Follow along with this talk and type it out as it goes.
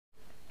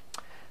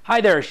Hi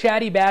there,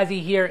 Chadi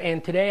Bazzi here,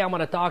 and today I'm going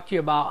to talk to you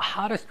about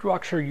how to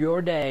structure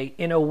your day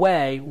in a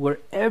way where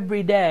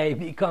every day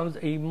becomes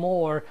a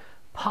more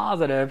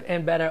positive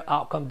and better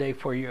outcome day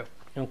for you.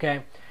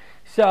 Okay,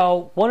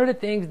 so one of the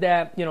things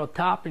that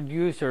top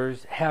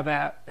producers have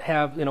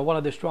one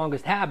of the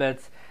strongest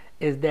habits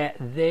is that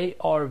they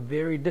are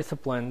very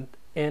disciplined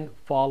in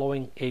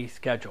following a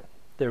schedule.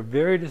 They're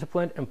very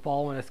disciplined in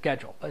following a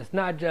schedule. It's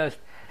not just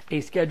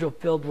a schedule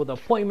filled with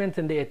appointments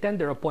and they attend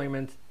their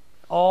appointments.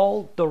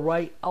 All the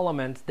right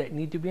elements that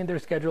need to be in their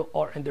schedule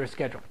are in their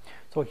schedule.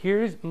 So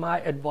here's my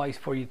advice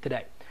for you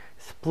today.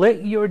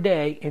 Split your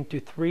day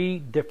into three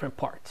different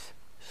parts.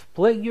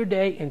 Split your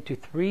day into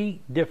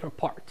three different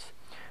parts.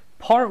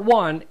 Part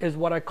one is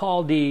what I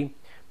call the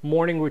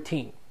morning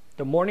routine.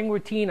 The morning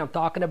routine, I'm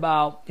talking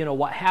about,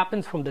 what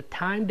happens from the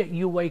time that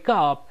you wake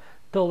up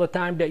till the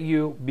time that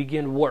you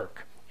begin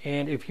work.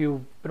 And if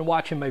you've been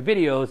watching my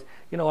videos,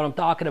 you know what I'm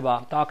talking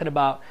about. I'm talking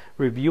about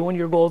reviewing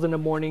your goals in the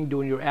morning,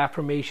 doing your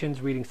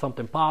affirmations, reading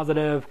something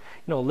positive,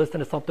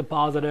 listening to something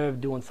positive,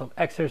 doing some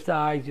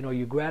exercise,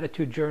 your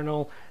gratitude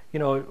journal,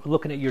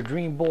 looking at your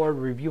dream board,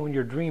 reviewing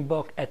your dream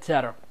book,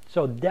 etc.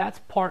 So that's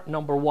part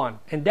number one.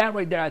 And that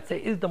right there, I'd say,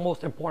 is the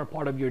most important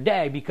part of your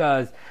day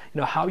because,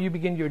 how you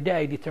begin your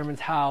day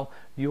determines how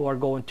you are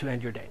going to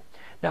end your day.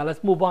 Now,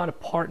 let's move on to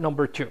part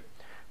number two.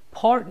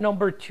 Part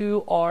number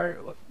two are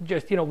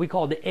just, we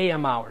call the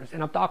AM hours.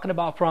 And I'm talking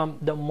about from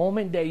the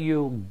moment that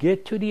you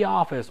get to the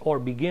office or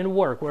begin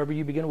work, wherever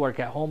you begin work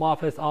at, home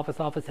office, office,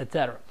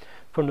 etc.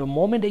 From the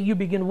moment that you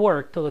begin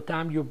work till the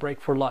time you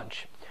break for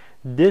lunch.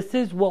 This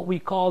is what we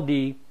call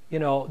the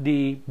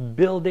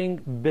building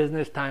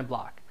business time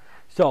block.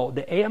 So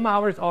the AM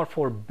hours are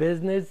for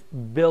business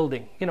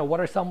building. What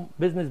are some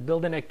business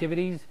building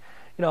activities?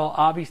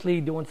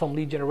 Obviously doing some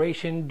lead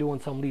generation,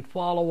 doing some lead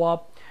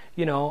follow-up,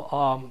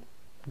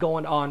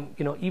 going on,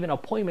 even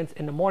appointments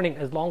in the morning,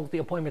 as long as the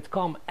appointments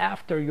come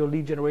after your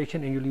lead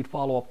generation and your lead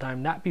follow-up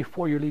time, not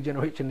before your lead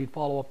generation, lead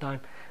follow-up time.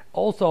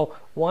 Also,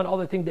 one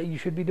other thing that you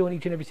should be doing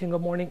each and every single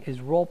morning is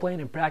role-playing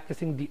and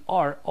practicing the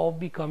art of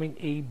becoming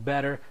a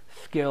better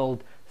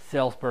skilled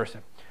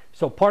salesperson.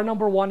 So part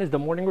number one is the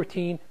morning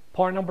routine.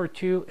 Part number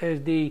two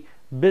is the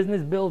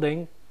business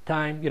building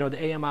time,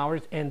 the AM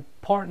hours, and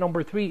part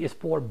number three is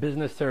for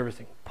business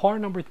servicing. Part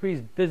number three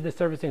is business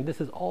servicing. This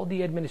is all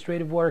the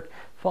administrative work,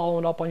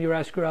 following up on your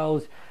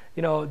escrows,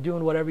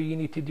 doing whatever you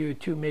need to do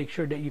to make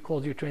sure that you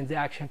close your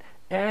transaction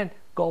and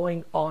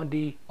going on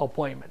the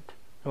appointment,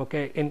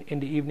 okay, in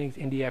the evenings,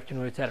 in the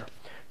afternoon, etc.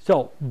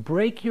 So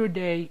break your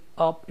day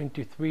up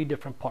into three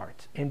different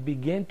parts and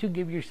begin to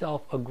give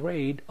yourself a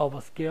grade of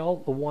a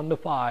scale of 1 to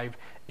 5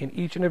 in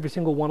each and every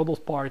single one of those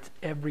parts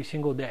every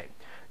single day.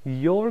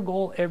 Your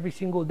goal every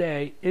single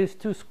day is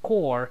to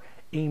score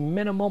a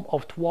minimum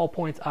of 12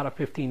 points out of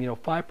 15.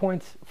 5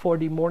 points for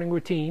the morning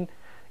routine.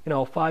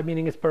 5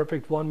 meaning it's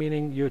perfect, 1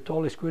 meaning you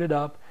totally screwed it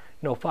up.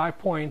 5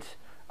 points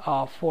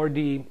for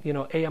the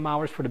AM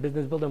hours for the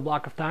business building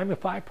block of time, and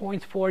 5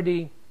 points for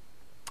the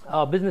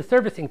business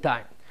servicing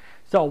time.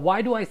 So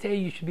why do I say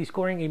you should be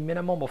scoring a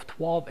minimum of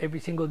 12 every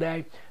single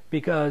day?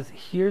 Because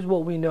here's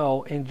what we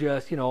know in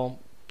just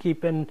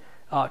keeping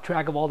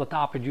track of all the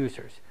top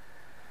producers.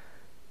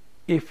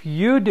 If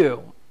you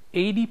do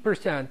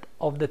 80%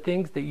 of the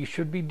things that you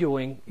should be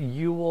doing,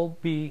 you will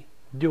be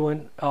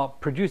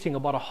producing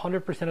about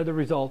 100% of the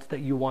results that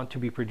you want to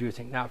be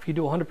producing. Now, if you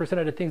do 100%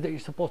 of the things that you're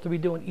supposed to be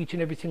doing each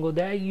and every single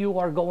day, you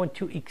are going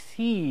to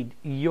exceed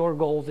your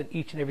goals in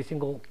each and every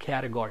single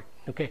category.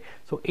 Okay,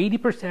 so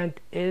 80%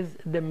 is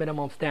the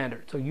minimum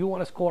standard. So you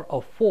want to score a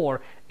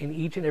 4 in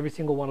each and every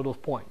single one of those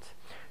points.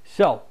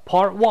 So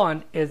part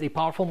one is a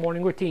powerful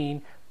morning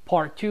routine.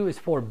 Part two is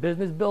for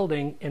business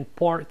building, and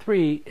part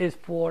three is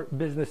for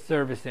business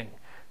servicing.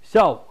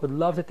 So, would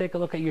love to take a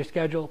look at your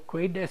schedule,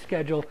 create that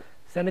schedule,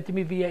 send it to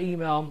me via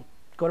email.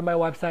 Go to my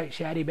website,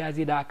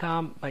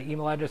 chadibazzi.com. My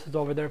email address is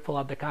over there. Fill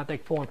out the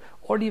contact form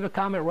or leave a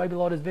comment right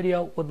below this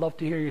video. Would love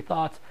to hear your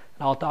thoughts,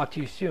 and I'll talk to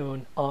you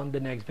soon on the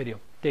next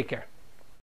video. Take care.